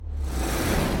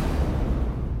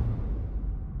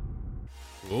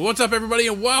What's up, everybody,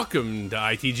 and welcome to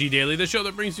ITG Daily, the show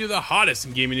that brings you the hottest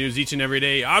in gaming news each and every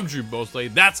day. I'm Drew Bosley,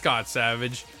 that's Scott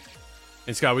Savage.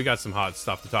 And Scott, we got some hot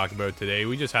stuff to talk about today.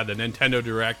 We just had the Nintendo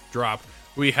Direct drop.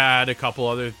 We had a couple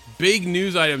other big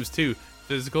news items too.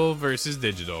 Physical versus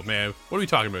digital. Man, what are we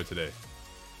talking about today?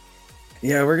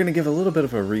 Yeah, we're going to give a little bit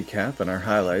of a recap on our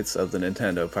highlights of the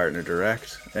Nintendo Partner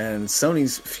Direct and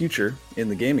Sony's future in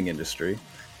the gaming industry.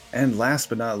 And last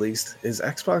but not least, is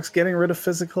Xbox getting rid of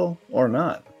physical or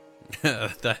not?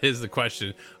 That is the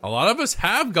question. A lot of us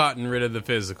have gotten rid of the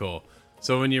physical.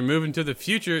 So when you're moving to the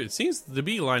future, it seems to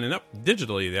be lining up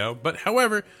digitally now. But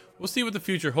however, we'll see what the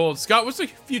future holds. Scott, what's the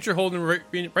future holding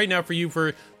right now for you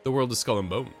for the world of Skull and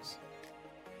Bones?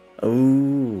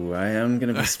 Oh, I am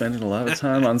going to be spending a lot of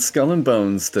time on Skull and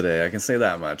Bones today. I can say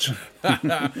that much.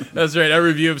 That's right. Our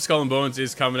review of Skull and Bones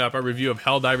is coming up. Our review of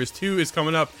Helldivers 2 is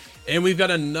coming up. And we've got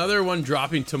another one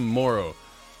dropping tomorrow.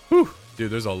 Whew.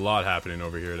 Dude, there's a lot happening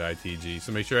over here at ITG.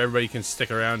 So make sure everybody can stick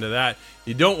around to that.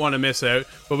 You don't want to miss out.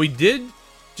 But we did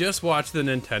just watch the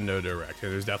Nintendo Direct.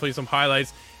 And there's definitely some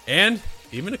highlights. And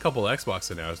even a couple Xbox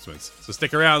announcements. So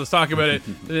stick around. Let's talk about it.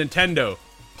 The Nintendo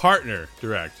Partner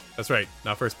Direct. That's right.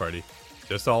 Not first party.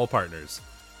 Just all partners.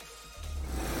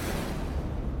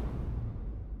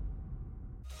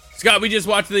 Scott, we just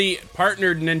watched the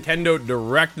partnered Nintendo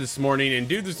Direct this morning, and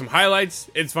dude, there's some highlights.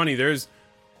 It's funny,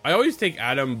 I always take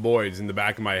Adam Boyd's in the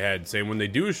back of my head, saying when they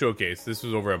do a showcase, this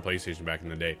was over on PlayStation back in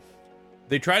the day,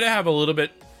 they try to have a little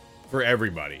bit for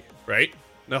everybody, right?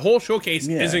 The whole showcase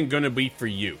isn't going to be for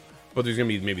you, but there's going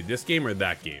to be maybe this game or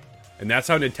that game. And that's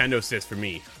how Nintendo sits for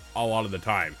me a lot of the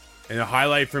time. And the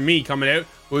highlight for me coming out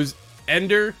was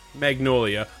Ender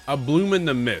Magnolia, A Bloom in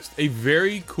the Mist, a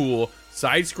very cool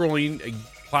side-scrolling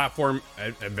platform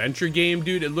adventure game,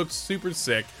 dude. It looks super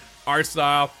sick. Art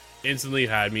style instantly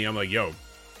had me. I'm like, yo,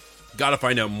 gotta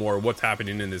find out more what's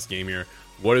happening in this game here.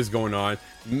 What is going on?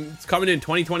 It's coming in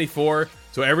 2024,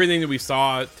 so everything that we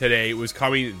saw today was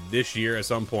coming this year at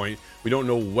some point. We don't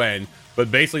know when,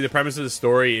 but basically the premise of the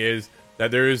story is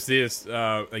that there is this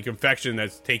like infection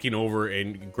that's taking over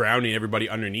and grounding everybody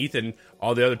underneath, and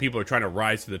all the other people are trying to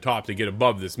rise to the top to get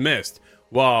above this mist.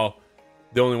 Well,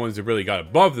 the only ones that really got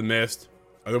above the mist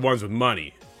are the ones with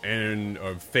money and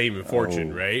of fame and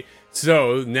fortune, right?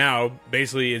 So now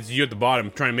basically it's you at the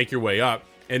bottom trying to make your way up,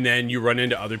 and then you run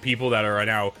into other people that are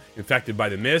now infected by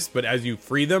the mist, but as you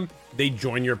free them, they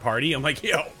join your party. I'm like,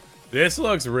 yo, this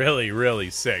looks really, really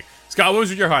sick. Scott, what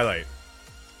was your highlight?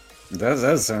 That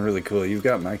does sound really cool. You've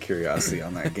got my curiosity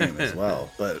on that game as well.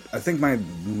 But I think my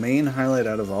main highlight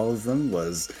out of all of them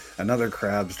was another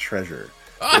Crab's Treasure.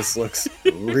 This looks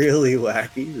really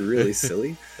wacky, really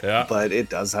silly, but it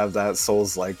does have that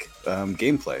Souls-like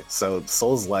gameplay. So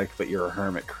Souls-like, but you're a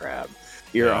hermit crab.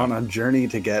 You're on a journey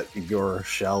to get your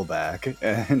shell back,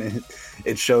 and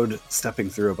it showed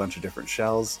stepping through a bunch of different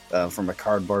shells, from a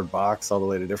cardboard box all the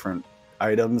way to different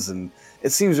items, and it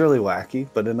seems really wacky,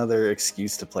 but another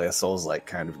excuse to play a Souls-like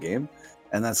kind of game.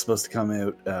 And that's supposed to come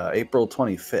out April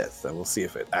 25th, and we'll see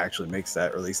if it actually makes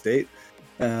that release date.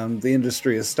 The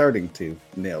industry is starting to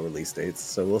nail release dates,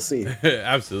 so we'll see.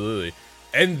 Absolutely.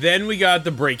 And then we got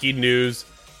the breaking news.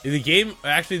 The game,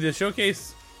 actually, the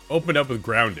showcase opened up with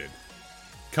Grounded,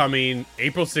 coming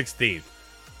April 16th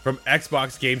from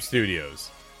Xbox Game Studios.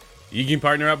 You can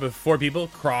partner up with 4 people,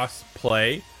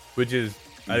 cross-play, which is,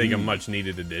 I think, a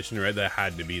much-needed addition, right? That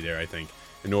had to be there, I think,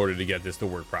 in order to get this to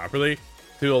work properly,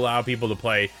 to allow people to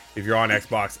play if you're on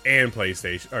Xbox and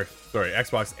PlayStation, or sorry,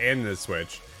 Xbox and the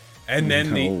Switch. And then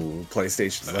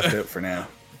PlayStation's left out for now.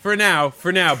 For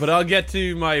now, but I'll get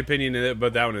to my opinion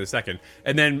about that one in a second.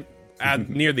 And then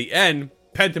near the end,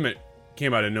 Pentiment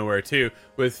came out of nowhere too,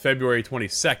 with February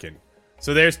 22nd.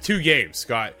 So there's 2 games,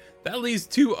 Scott. That leaves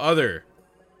 2 other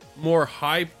more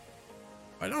I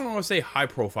don't want to say high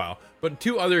profile, but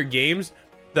 2 other games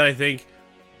that I think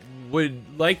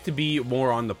would like to be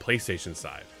more on the PlayStation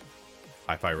side.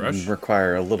 Hi-Fi Rush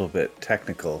require a little bit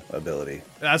technical ability.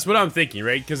 That's what I'm thinking,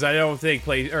 right? Because I don't think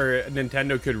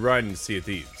Nintendo could run Sea of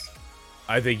Thieves.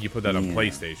 I think you put that on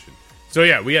PlayStation. So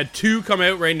yeah, we had 2 come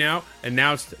out right now,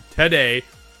 announced today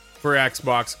for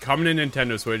Xbox, coming to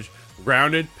Nintendo Switch.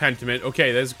 Grounded, Pentiment.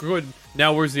 Okay, that's good.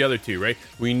 Now where's the other 2, right?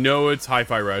 We know it's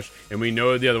Hi-Fi Rush, and we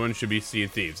know the other one should be Sea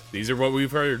of Thieves. These are what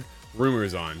we've heard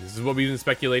rumors on. This is what we've been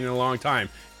speculating a long time.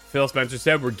 Phil Spencer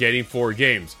said we're getting 4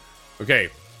 games. Okay,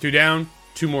 2 down,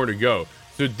 2 more to go.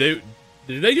 So did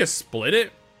they just split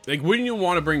it? Like, wouldn't you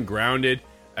want to bring Grounded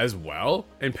as well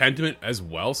and Pentiment as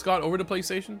well, Scott, over to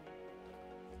PlayStation?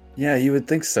 Yeah, you would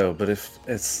think so, but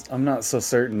I'm not so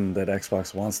certain that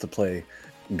Xbox wants to play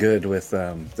good with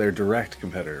their direct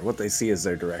competitor, what they see as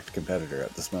their direct competitor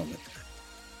at this moment.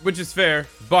 which is fair,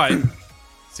 but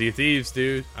Sea of Thieves,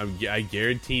 dude, I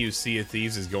guarantee you Sea of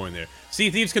Thieves is going there. Sea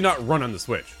of Thieves cannot run on the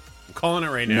Switch. I'm calling it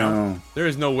right now. No. There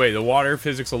is no way. The water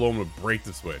physics alone would break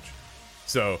the Switch.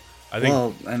 So I think.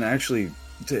 Well, and actually,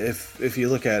 if you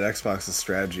look at Xbox's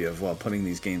strategy of, well, putting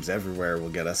these games everywhere will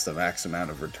get us the max amount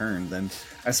of return, then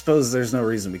I suppose there's no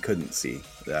reason we couldn't see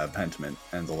Pentiment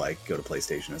and the like go to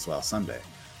PlayStation as well someday.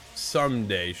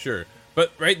 Someday, sure.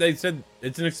 But, right, they said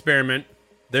it's an experiment.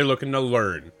 They're looking to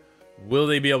learn. Will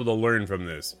they be able to learn from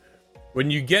this? When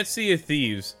you get Sea of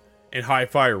Thieves and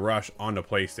Hi-Fi Rush onto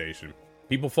PlayStation,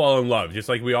 people fall in love, just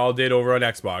like we all did over on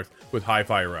Xbox with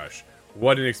Hi-Fi Rush.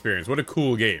 What an experience. What a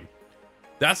cool game.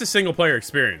 That's a single-player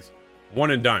experience.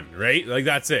 One and done, right? Like,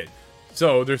 that's it.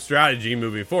 So, their strategy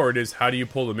moving forward is how do you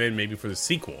pull them in maybe for the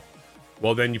sequel?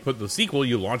 Well, then you put the sequel,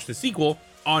 you launch the sequel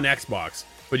on Xbox,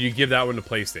 but you give that one to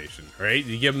PlayStation, right?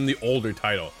 You give them the older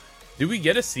title. Do we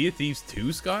get a Sea of Thieves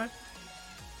 2, Scott?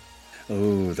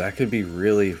 Oh, that could be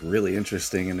really, really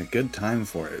interesting and a good time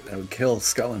for it. That would kill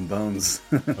Skull and Bones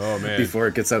Oh, man. before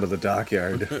it gets out of the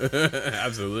dockyard.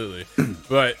 Absolutely.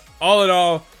 But all in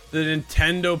all, the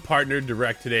Nintendo Partner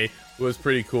Direct today was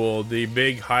pretty cool. The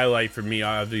big highlight for me,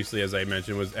 obviously, as I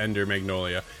mentioned, was Ender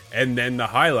Magnolia. And then the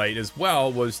highlight as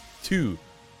well was 2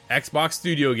 Xbox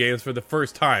Studio games for the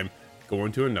first time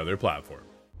going to another platform.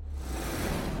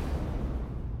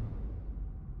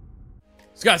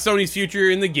 Scott, Sony's future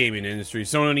in the gaming industry.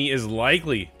 Sony is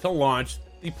likely to launch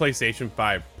the PlayStation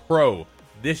 5 Pro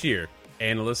this year,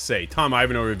 analysts say. Tom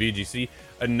Ivanhoe of VGC,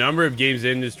 a number of games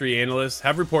industry analysts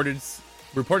have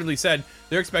reportedly said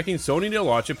they're expecting Sony to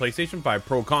launch a PlayStation 5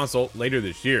 Pro console later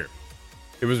this year.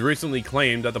 It was recently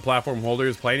claimed that the platform holder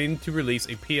is planning to release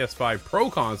a PS5 Pro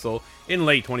console in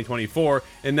late 2024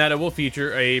 and that it will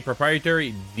feature a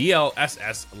proprietary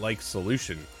DLSS-like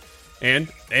solution. And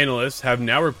analysts have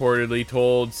now reportedly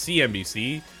told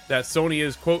CNBC that Sony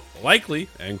is, quote, likely,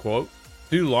 end quote,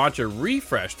 to launch a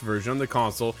refreshed version of the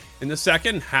console in the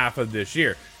second half of this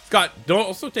year. Scott, don't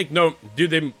also take note,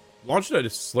 dude, they launched a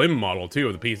slim model, too,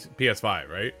 of the PS5,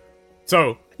 right?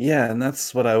 So... yeah, and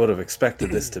that's what I would have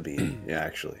expected this to be, yeah,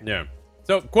 actually. Yeah.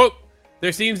 So, quote,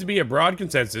 there seems to be a broad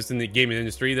consensus in the gaming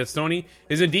industry that Sony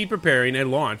is indeed preparing a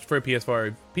launch for a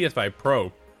PS5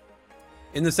 Pro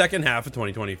in the second half of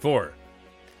 2024.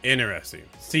 Interesting.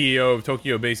 CEO of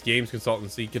Tokyo-based games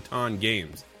consultancy Catan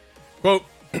Games. Quote,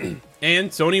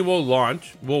 and Sony will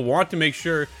want to make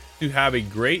sure to have a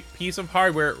great piece of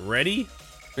hardware ready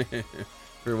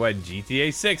for when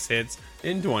GTA 6 hits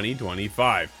in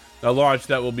 2025. A launch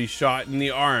that will be shot in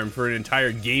the arm for an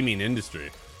entire gaming industry.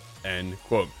 End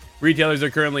quote. Retailers are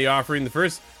currently offering the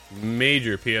first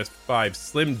major PS5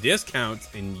 Slim discounts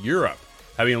in Europe,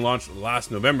 having launched last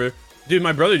November. Dude,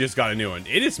 my brother just got a new one.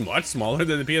 It is much smaller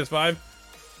than the PS5.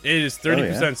 It is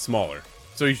 30% smaller.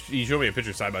 So he showed me a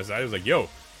picture side by side. I was like, yo,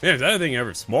 man, is that thing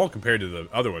ever small compared to the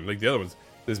other one? Like, the other one's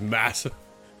this massive.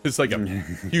 It's like a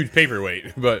huge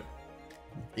paperweight. But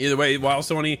either way, while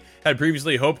Sony had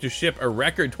previously hoped to ship a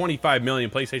record 25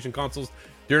 million PlayStation consoles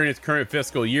during its current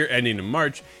fiscal year ending in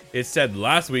March, it said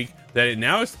last week that it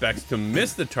now expects to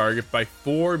miss the target by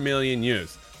 4 million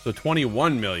units. So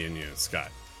 21 million units,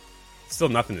 Scott. Still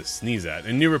nothing to sneeze at.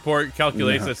 A new report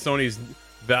calculates that Sony's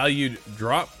value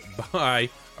dropped by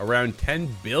around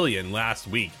 10 billion last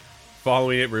week,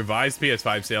 following its revised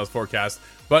PS5 sales forecast,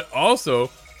 but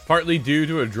also partly due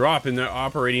to a drop in their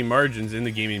operating margins in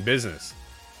the gaming business.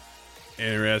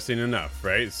 Interesting enough,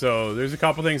 right? So there's a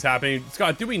couple things happening.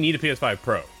 Scott, do we need a PS5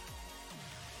 Pro?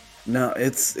 No,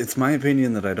 it's my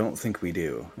opinion that I don't think we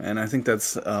do. And I think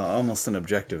that's almost an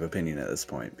objective opinion at this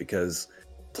point, because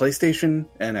PlayStation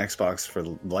and Xbox, for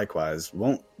likewise,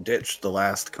 won't ditch the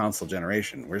last console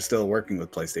generation. We're still working with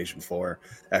PlayStation 4,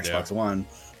 Xbox One,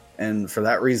 and for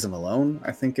that reason alone,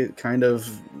 I think it kind of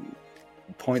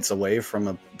points away from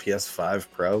a PS5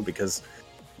 Pro, because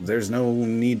there's no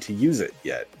need to use it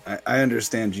yet. I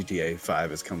understand GTA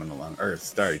 5 is coming along, or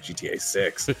sorry, GTA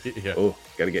 6. Yeah. Oh,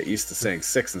 got to get used to saying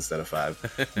 6 instead of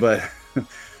 5. But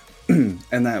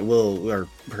and that will, or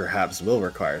perhaps will,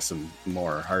 require some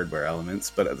more hardware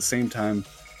elements. But at the same time,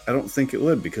 I don't think it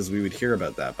would, because we would hear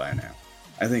about that by now.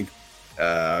 I think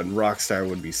Rockstar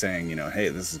would be saying, you know, hey,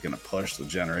 this is going to push the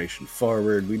generation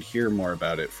forward. We'd hear more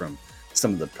about it from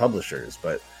some of the publishers.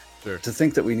 But to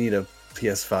think that we need a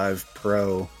PS5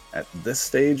 Pro at this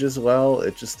stage as well,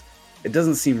 it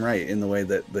doesn't seem right in the way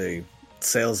that the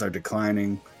sales are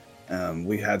declining.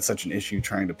 We had such an issue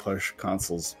trying to push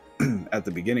consoles at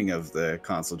the beginning of the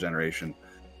console generation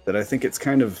that I think it's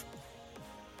kind of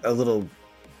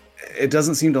it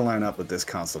doesn't seem to line up with this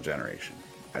console generation,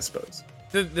 I suppose.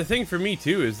 The thing for me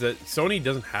too is that Sony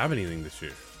doesn't have anything this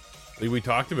year. Like, we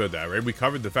talked about that, right? We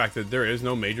covered the fact that there is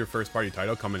no major first-party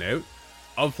title coming out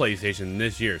of PlayStation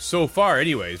this year. So far,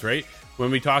 anyways, right? When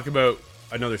we talk about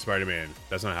another Spider-Man,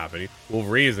 that's not happening.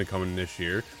 Wolverine isn't coming this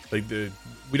year. Like,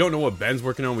 we don't know what Ben's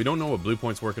working on. We don't know what Blue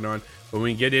Point's working on. But when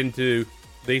we get into,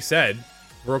 they said,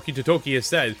 Hiroki Totoki has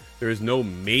said, there is no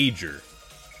major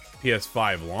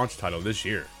PS5 launch title this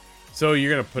year. So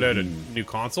you're going to put out a new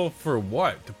console for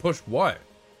what? To push what?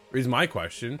 Is my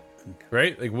question,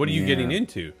 right? Like, what are you getting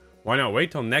into? Why not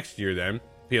wait till next year then,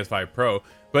 PS5 Pro?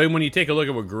 But when you take a look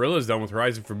at what Guerrilla's done with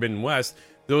Horizon Forbidden West,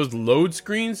 those load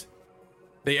screens,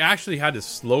 they actually had to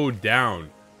slow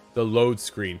down the load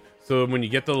screen. So when you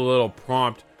get the little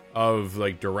prompt of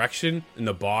like direction in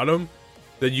the bottom,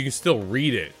 that you can still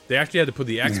read it. They actually had to put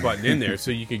the X button in there so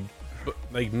you could,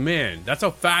 like, man, that's how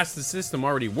fast the system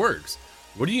already works.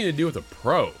 What are you going to do with a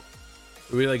Pro?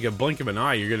 Like a blink of an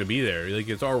eye, you're going to be there. Like,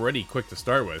 it's already quick to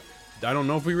start with. I don't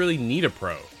know if we really need a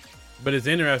Pro. But it's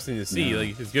interesting to see.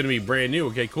 Like, it's going to be brand new.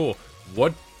 Okay, cool.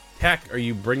 What tech are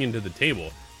you bringing to the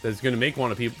table that's going to make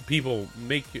people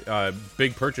make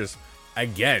big purchase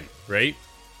again, right?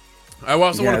 I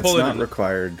also want to pull in. It's not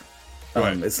required.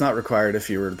 It's not required if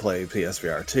you were to play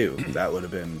PSVR 2. That would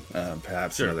have been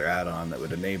perhaps another add-on that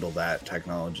would enable that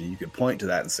technology. You could point to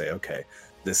that and say, okay,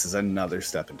 this is another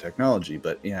step in technology.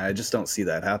 But yeah, I just don't see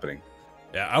that happening.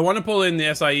 Yeah, I want to pull in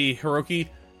the SIE Hiroki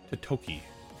Totoki,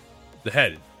 the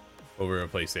head over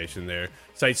at PlayStation there,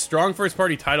 cites strong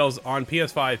first-party titles on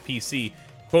PS5, PC,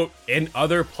 quote, and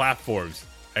other platforms,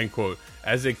 end quote,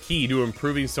 as a key to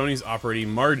improving Sony's operating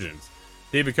margins.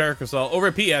 David Carcassel over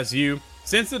at PSU,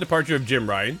 since the departure of Jim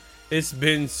Ryan, it's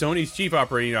been Sony's chief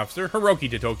operating officer, Hiroki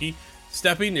Totoki,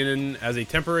 stepping in as a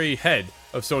temporary head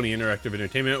of Sony Interactive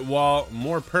Entertainment while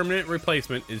more permanent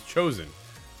replacement is chosen.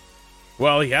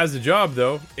 While he has the job,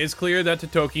 though, it's clear that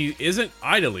Totoki isn't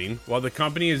idling while the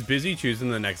company is busy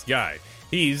choosing the next guy.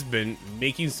 He's been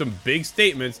making some big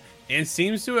statements and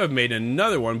seems to have made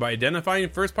another one by identifying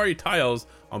first-party titles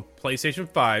on PlayStation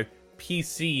 5,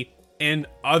 PC, and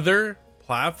other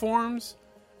platforms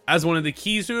as one of the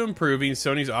keys to improving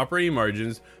Sony's operating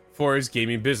margins for his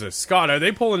gaming business. Scott, are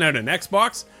they pulling out an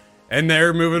Xbox and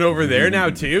they're moving over there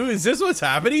now too? Is this what's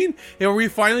happening? Are we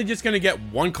finally just going to get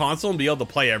one console and be able to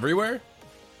play everywhere?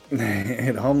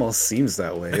 It almost seems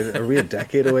that way. Are we a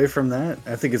decade away from that?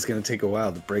 I think it's going to take a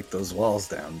while to break those walls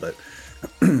down. But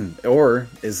or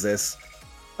is this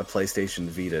a PlayStation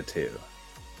Vita 2?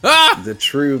 The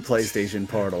true PlayStation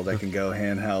Portal that can go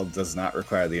handheld, does not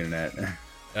require the internet.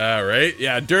 Right.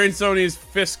 Yeah. During Sony's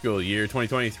fiscal year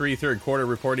 2023 third quarter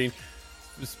reporting,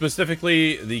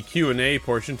 specifically the Q&A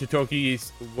portion,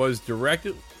 Totoki was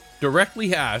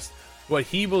directly asked what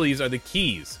he believes are the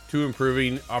keys to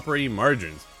improving operating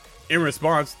margins. In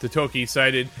response, Totoki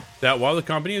cited that while the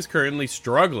company is currently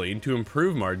struggling to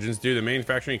improve margins due to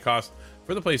manufacturing costs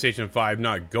for the PlayStation 5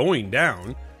 not going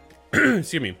down,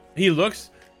 excuse me, he looks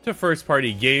to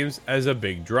first-party games as a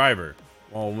big driver.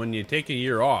 Well, when you take a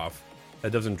year off,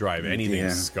 that doesn't drive anything,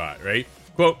 Scott, right?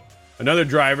 Quote, another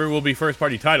driver will be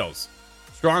first-party titles.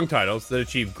 Strong titles that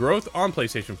achieve growth on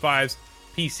PlayStation 5s,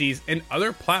 PCs, and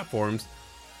other platforms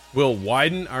will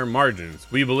widen our margins.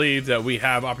 We believe that we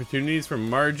have opportunities for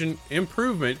margin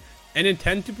improvement and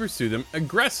intend to pursue them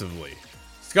aggressively.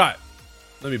 Scott,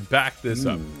 let me back this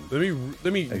up. Let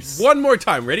me one more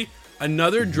time. Ready?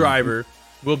 Another driver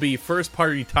will be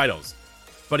first-party titles.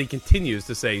 But he continues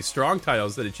to say strong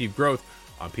titles that achieve growth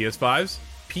on PS5s,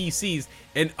 PCs,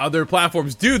 and other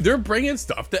platforms. Dude, they're bringing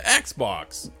stuff to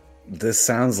Xbox. This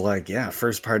sounds like,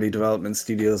 first-party development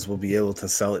studios will be able to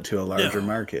sell it to a larger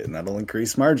market, and that'll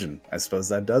increase margin. I suppose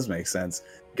that does make sense.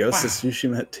 Ghost of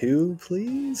Tsushima 2,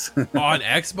 please? On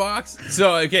Xbox?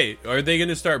 So, okay, are they going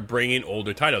to start bringing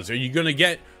older titles? Are you going to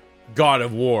get God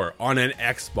of War on an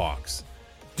Xbox?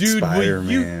 Dude,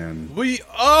 Spider-Man.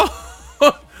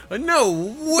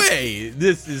 No way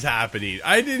this is happening.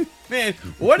 Man,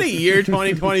 what a year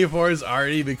 2024 has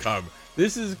already become.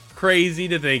 This is crazy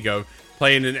to think of.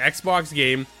 Playing an Xbox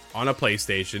game on a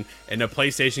PlayStation and a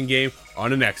PlayStation game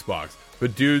on an Xbox.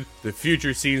 But dude, the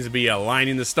future seems to be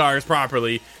aligning the stars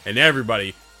properly and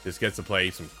everybody just gets to play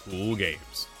some cool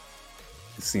games.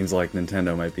 It seems like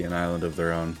Nintendo might be an island of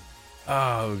their own.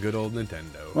 Oh, good old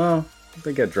Nintendo. Well,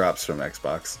 they get drops from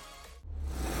Xbox.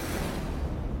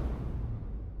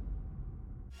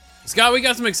 Scott, we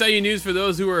got some exciting news for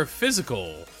those who are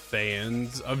physical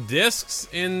fans of discs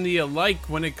and the alike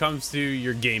when it comes to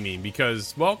your gaming,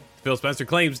 because, well, Phil Spencer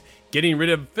claims getting rid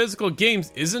of physical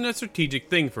games isn't a strategic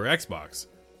thing for Xbox.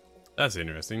 That's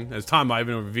interesting. As Tom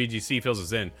Ivan over VGC fills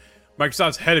us in,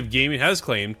 Microsoft's head of gaming has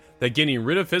claimed that getting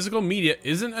rid of physical media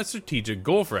isn't a strategic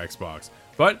goal for Xbox,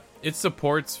 but its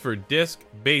supports for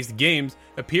disc-based games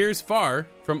appears far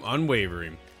from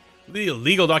unwavering. The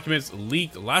legal documents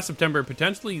leaked last September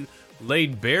potentially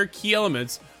laid bare key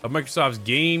elements of Microsoft's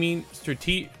gaming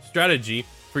strategy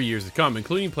for years to come,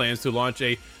 including plans to launch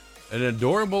an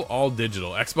adorable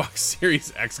all-digital Xbox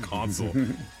Series X console,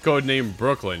 codenamed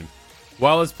Brooklyn.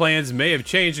 While its plans may have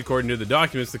changed according to the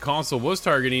documents, the console was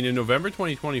targeting a November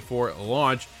 2024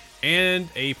 launch and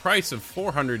a price of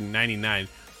 $499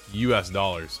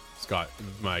 US. Scott,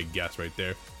 my guess right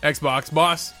there. Xbox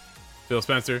boss Phil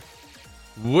Spencer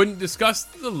wouldn't discuss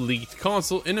the leaked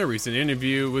console in a recent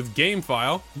interview with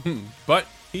GameFile, but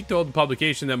he told the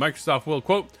publication that Microsoft will,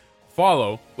 quote,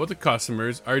 follow what the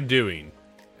customers are doing,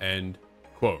 end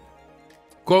quote.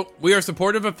 Quote, we are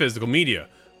supportive of physical media,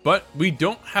 but we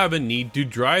don't have a need to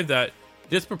drive that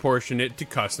disproportionate to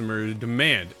customer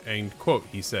demand, end quote,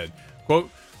 he said. Quote,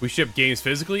 we ship games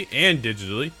physically and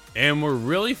digitally, and we're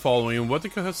really following what the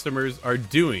customers are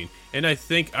doing, and I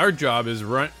think our job is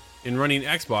running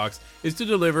Xbox is to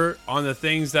deliver on the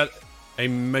things that a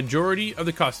majority of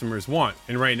the customers want,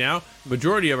 and right now,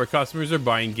 majority of our customers are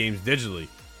buying games digitally,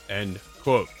 end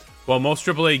quote. While most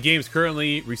AAA games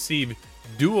currently receive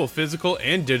dual physical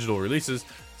and digital releases,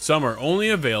 some are only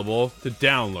available to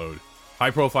download.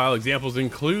 High-profile examples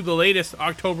include the latest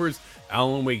October's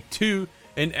Alan Wake 2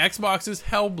 and Xbox's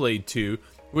Hellblade 2,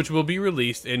 which will be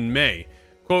released in May.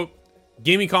 Quote,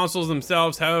 gaming consoles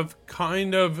themselves have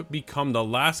kind of become the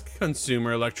last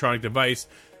consumer electronic device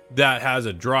that has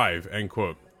a drive, end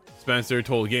quote. Spencer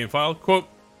told GameFile, quote,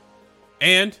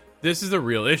 and this is a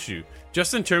real issue,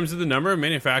 just in terms of the number of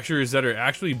manufacturers that are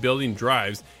actually building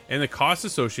drives and the costs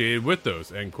associated with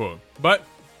those, end quote. But,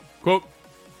 quote,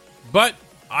 but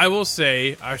I will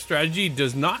say our strategy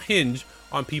does not hinge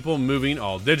on people moving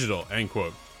all digital, end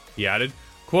quote. He added,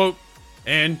 quote,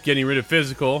 and getting rid of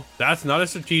physical, that's not a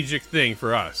strategic thing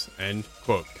for us, end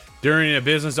quote. During a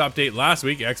business update last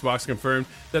week, Xbox confirmed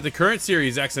that the current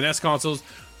Series X and S consoles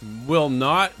will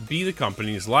not be the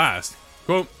company's last.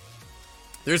 Quote,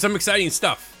 there's some exciting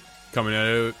stuff coming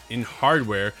out in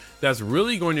hardware that's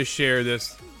really going to share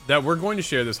this, that we're going to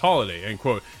share this holiday, end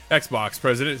quote. Xbox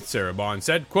President Sarah Bond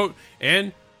said, quote,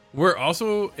 and we're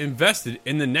also invested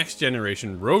in the next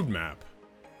generation roadmap.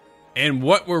 And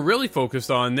what we're really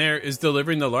focused on there is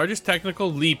delivering the largest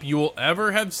technical leap you will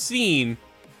ever have seen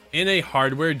in a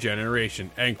hardware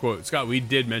generation, end quote. Scott, we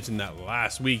did mention that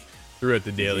last week throughout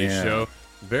the Daily Show.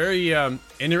 Very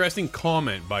interesting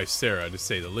comment by Sarah, to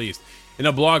say the least. In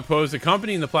a blog post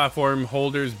accompanying the platform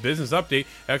holder's business update,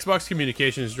 Xbox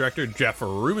Communications Director Jeff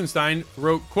Rubenstein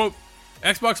wrote, quote,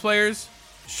 Xbox players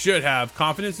should have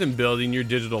confidence in building your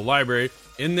digital library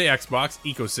in the Xbox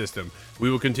ecosystem.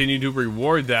 We will continue to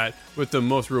reward that with the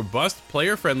most robust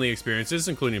player-friendly experiences,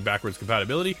 including backwards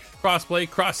compatibility, cross-play,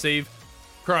 cross-save,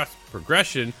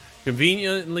 cross-progression,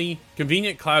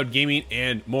 convenient cloud gaming,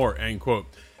 and more, end quote.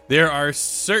 There are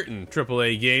certain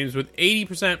AAA games with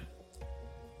 80%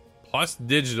 plus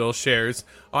digital shares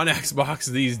on Xbox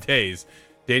these days.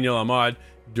 Daniel Ahmad,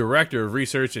 Director of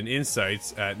Research and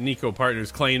Insights at Nico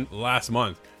Partners, claimed last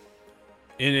month.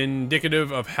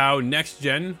 Indicative of how next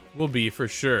gen will be for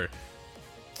sure.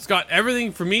 Scott,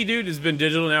 everything for me, dude, has been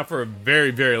digital now for a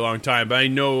very, very long time. But I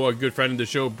know a good friend of the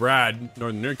show, Brad,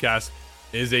 Northern Nerdcast,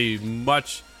 is a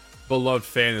much beloved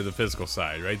fan of the physical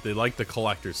side, right? They like the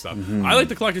collector stuff. I like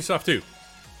the collector stuff too.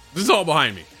 This is all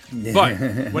behind me. But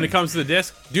when it comes to the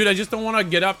disc, dude, I just don't want to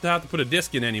get up to have to put a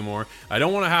disc in anymore. I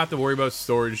don't want to have to worry about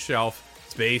storage shelf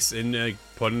space and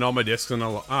putting all my discs in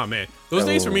a... Oh, man. Those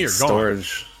days for me are gone.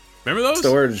 Storage. Remember those?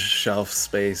 Storage shelf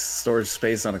space. Storage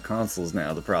space on a console is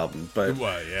now the problem. But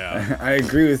well, yeah. I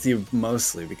agree with you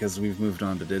mostly because we've moved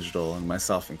on to digital, and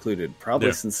myself included,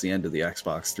 probably since the end of the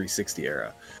Xbox 360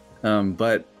 era.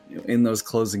 But in those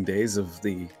closing days of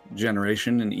the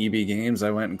generation in EB Games,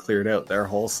 I went and cleared out their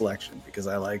whole selection because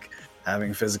I like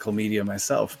having physical media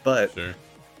myself. But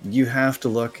you have to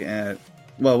look at,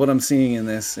 well, what I'm seeing in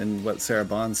this and what Sarah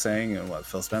Bond's saying and what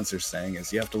Phil Spencer's saying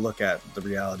is you have to look at the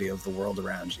reality of the world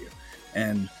around you.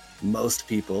 And most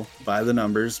people, by the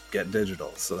numbers, get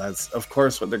digital. So that's, of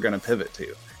course, what they're going to pivot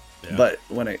to. Yeah. But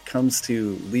when it comes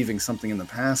to leaving something in the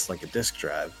past, like a disk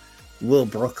drive, will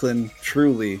Brooklyn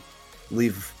truly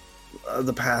leave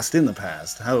the past in the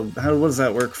past? What does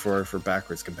that work for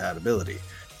backwards compatibility?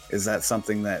 Is that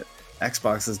something that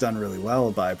Xbox has done really well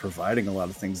by providing a lot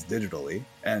of things digitally,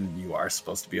 and you are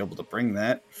supposed to be able to bring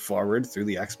that forward through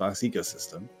the Xbox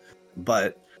ecosystem,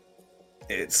 but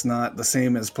it's not the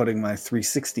same as putting my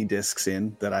 360 discs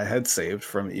in that I had saved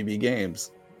from EB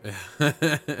Games.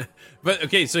 But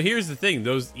okay, so here's the thing: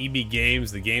 those EB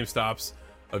Games, the GameStops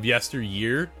of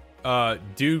yesteryear,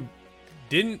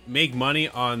 didn't make money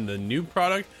on the new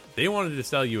product. They wanted to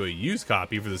sell you a used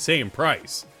copy for the same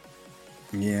price.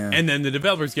 Yeah. And then the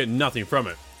developers get nothing from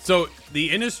it. So the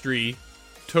industry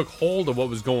took hold of what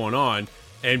was going on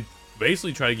and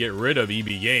basically tried to get rid of EB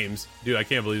Games. Dude, I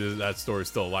can't believe that store is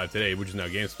still alive today, which is now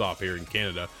GameStop here in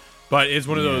Canada. But it's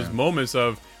one of those moments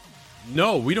of,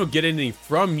 no, we don't get anything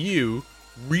from you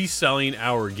reselling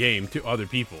our game to other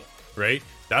people, right?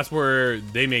 That's where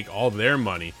they make all their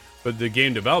money. But the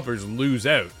game developers lose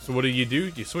out. So what do?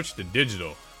 You switch to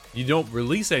digital. You don't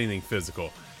release anything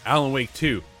physical. Alan Wake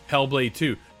 2, Hellblade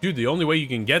 2. Dude, the only way you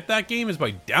can get that game is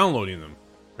by downloading them,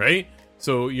 right?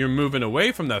 So you're moving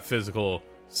away from that physical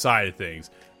side of things.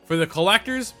 For the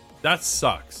collectors, that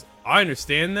sucks. I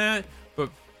understand that, but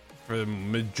for the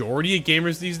majority of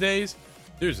gamers these days,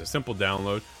 there's a simple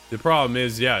download. The problem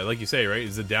is, yeah, like you say, right,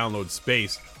 is the download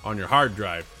space on your hard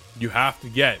drive. You have to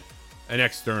get an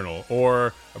external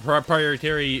or a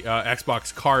proprietary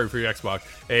Xbox card for your Xbox,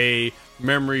 a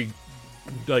memory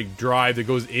like drive that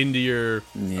goes into your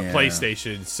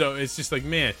PlayStation. So it's just like,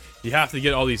 man, you have to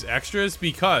get all these extras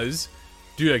because,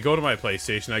 dude, I go to my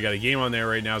PlayStation, I got a game on there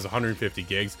right now, it's 150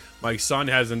 gigs. My son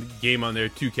has a game on there,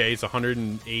 2K, it's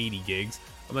 180 gigs.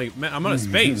 I'm like, man, I'm out of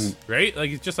space, right?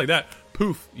 Like, it's just like that.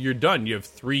 Poof, you're done. You have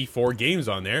 3-4 games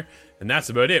on there, and that's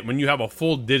about it. When you have a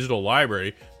full digital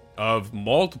library of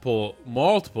multiple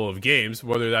of games,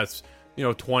 whether that's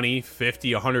 20,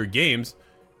 50, 100 games,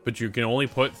 but you can only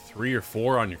put 3 or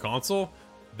 4 on your console,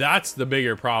 that's the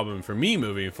bigger problem for me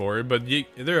moving forward. But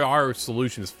there are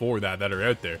solutions for that are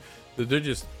out there. They're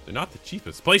not the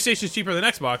cheapest. PlayStation's cheaper than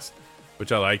Xbox,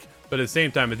 which I like, but at the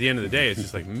same time, at the end of the day, it's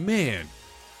just like, man.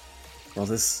 Well,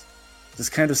 this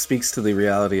kind of speaks to the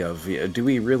reality of, do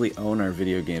we really own our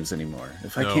video games anymore?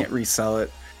 If I can't resell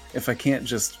it, if I can't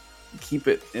just keep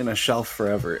it in a shelf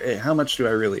forever, how much do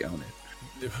I really own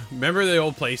it? Remember the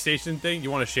old PlayStation thing?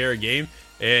 You want to share a game,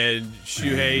 and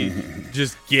Shuhei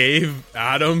just gave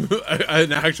Adam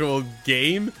an actual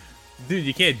game? Dude,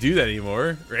 you can't do that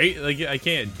anymore, right? Like, I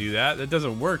can't do that. That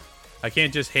doesn't work. I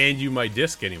can't just hand you my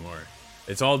disc anymore.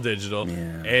 It's all digital,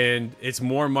 and it's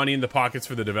more money in the pockets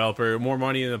for the developer, more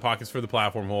money in the pockets for the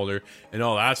platform holder, and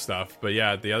all that stuff. But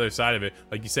yeah, the other side of it,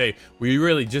 like you say, we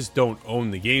really just don't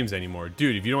own the games anymore.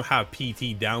 Dude, if you don't have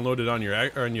PT downloaded on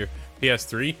your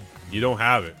PS3, you don't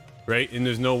have it, right? And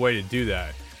there's no way to do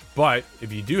that. But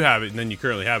if you do have it, and then you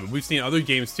currently have it, we've seen other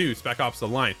games too. Spec Ops: The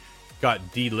Line got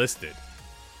delisted,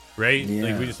 right?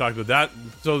 Like we just talked about that.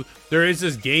 So there is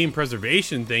this game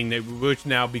preservation thing which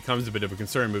now becomes a bit of a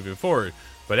concern moving forward.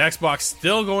 But Xbox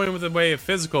still going with the way of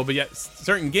physical, but yet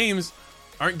certain games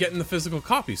aren't getting the physical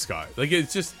copy, Scott. Like,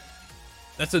 it's just,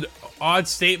 that's an odd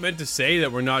statement to say,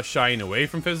 that we're not shying away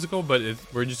from physical, but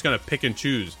we're just going to pick and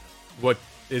choose what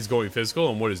is going physical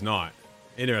and what is not.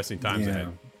 Interesting times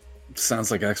ahead.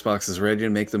 Sounds like Xbox is ready to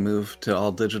make the move to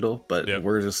all digital, but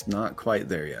we're just not quite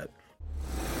there yet.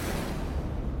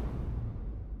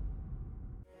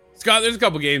 Scott, there's a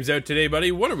couple games out today,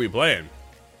 buddy. What are we playing?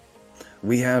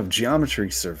 We have Geometry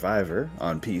Survivor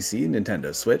on PC,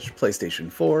 Nintendo Switch,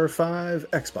 PlayStation 4, 5,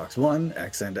 Xbox One,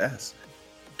 X and S.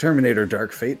 Terminator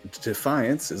Dark Fate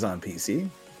Defiance is on PC.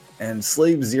 And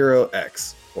Slave Zero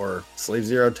X, or Slave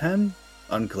Zero 10,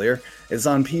 unclear, is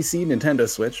on PC, Nintendo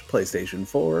Switch, PlayStation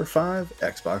 4, 5,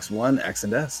 Xbox One, X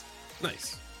and S.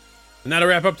 Nice. And that'll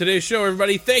wrap up today's show,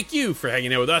 everybody. Thank you for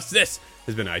hanging out with us. This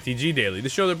has been ITG Daily, the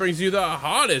show that brings you the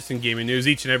hottest in gaming news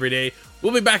each and every day.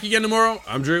 We'll be back again tomorrow.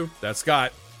 I'm Drew. That's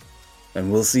Scott.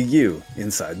 And we'll see you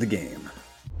inside the game.